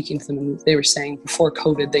remember speaking to them, and they were saying before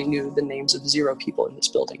COVID they knew the names of 0 people in this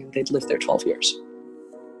building, and they'd lived there 12 years.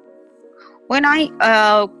 When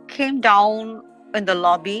I came down in the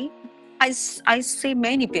lobby, I see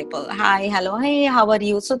many people. Hi, hello, hey, how are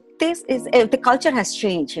you? So this is the culture has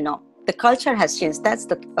changed. The culture has changed. That's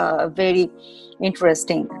the very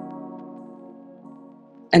interesting.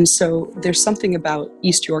 And so there's something about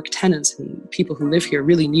East York tenants and people who live here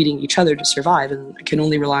really needing each other to survive, and can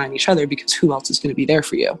only rely on each other because who else is going to be there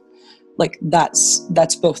for you? Like that's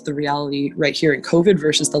both the reality right here in COVID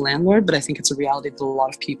versus the landlord, but I think it's a reality that a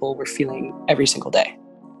lot of people were feeling every single day.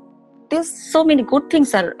 There's so many good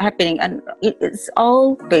things are happening, and it's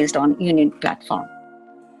all based on union platform.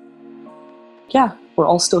 Yeah, we're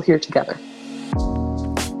all still here together.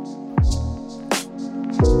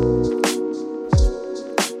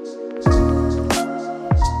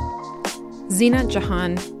 Zeenat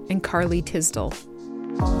Jahan and Carly Tisdall.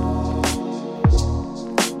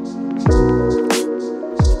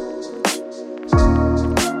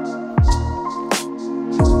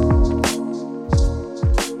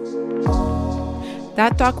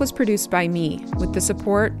 That doc was produced by me with the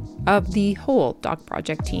support of the whole doc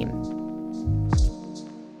project team.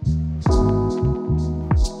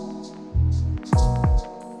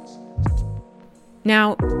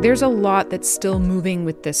 Now, there's a lot that's still moving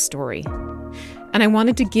with this story, and I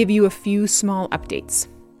wanted to give you a few small updates.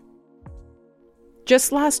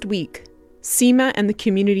 Just last week, SEMA and the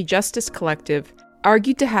Community Justice Collective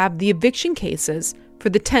argued to have the eviction cases for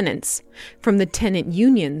the tenants from the tenant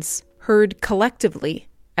unions heard collectively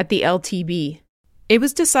at the LTB. It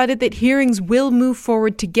was decided that hearings will move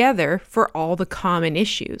forward together for all the common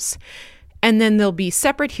issues, and then there'll be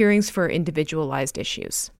separate hearings for individualized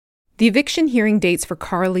issues. The eviction hearing dates for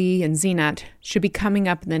Carly and Zeenat should be coming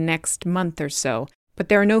up in the next month or so, but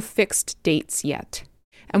there are no fixed dates yet.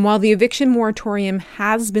 And while the eviction moratorium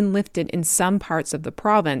has been lifted in some parts of the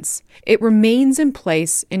province, it remains in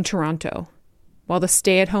place in Toronto, while the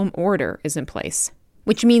stay-at-home order is in place,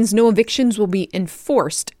 which means no evictions will be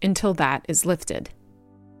enforced until that is lifted.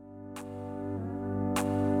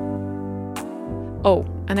 Oh,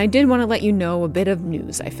 and I did want to let you know a bit of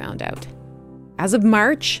news I found out. As of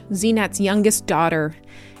March, Zeenat's youngest daughter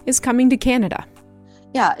is coming to Canada.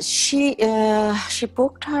 Yeah, she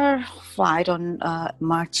booked her flight on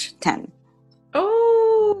March 10.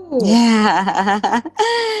 Oh! Yeah.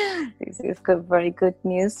 This is very good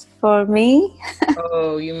news for me.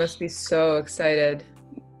 Oh, you must be so excited.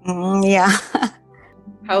 Yeah.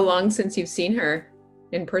 How long since you've seen her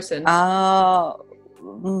in person?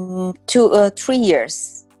 3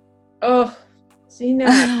 years. Oh,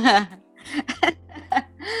 Zeenat.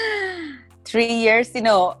 3 years,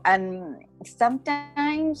 and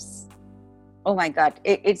sometimes, oh my God,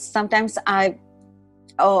 it's sometimes I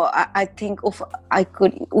think if I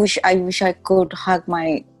wish I could hug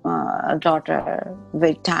my daughter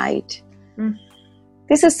very tight.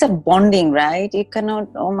 This is a bonding, right? You cannot,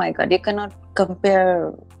 oh my God, you cannot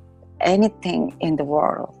compare anything in the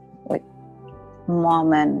world with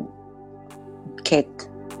mom and kid.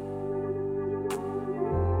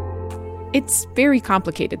 It's very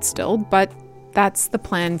complicated still, but that's the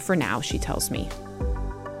plan for now, she tells me.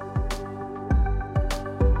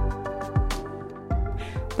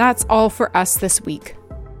 That's all for us this week.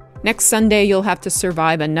 Next Sunday, you'll have to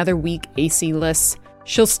survive another week AC-less.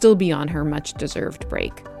 She'll still be on her much-deserved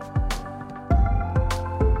break.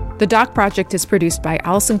 The Doc Project is produced by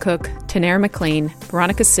Alison Cook, Tanera McLean,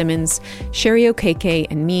 Veronica Simmons, Sherry Okeke,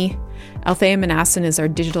 and me. Althea Manassan is our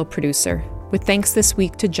digital producer, with thanks this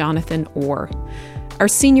week to Jonathan Orr. Our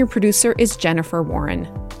senior producer is Jennifer Warren.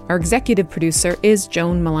 Our executive producer is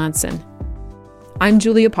Joan Melanson. I'm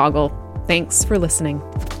Julia Pagel. Thanks for listening.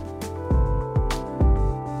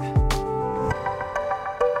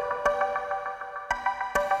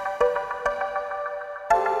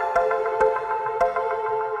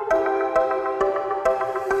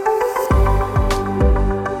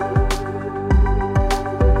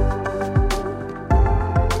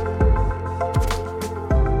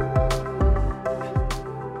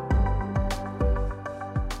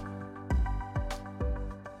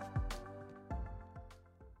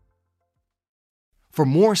 For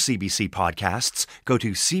more CBC podcasts, go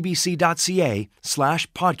to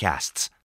cbc.ca/podcasts.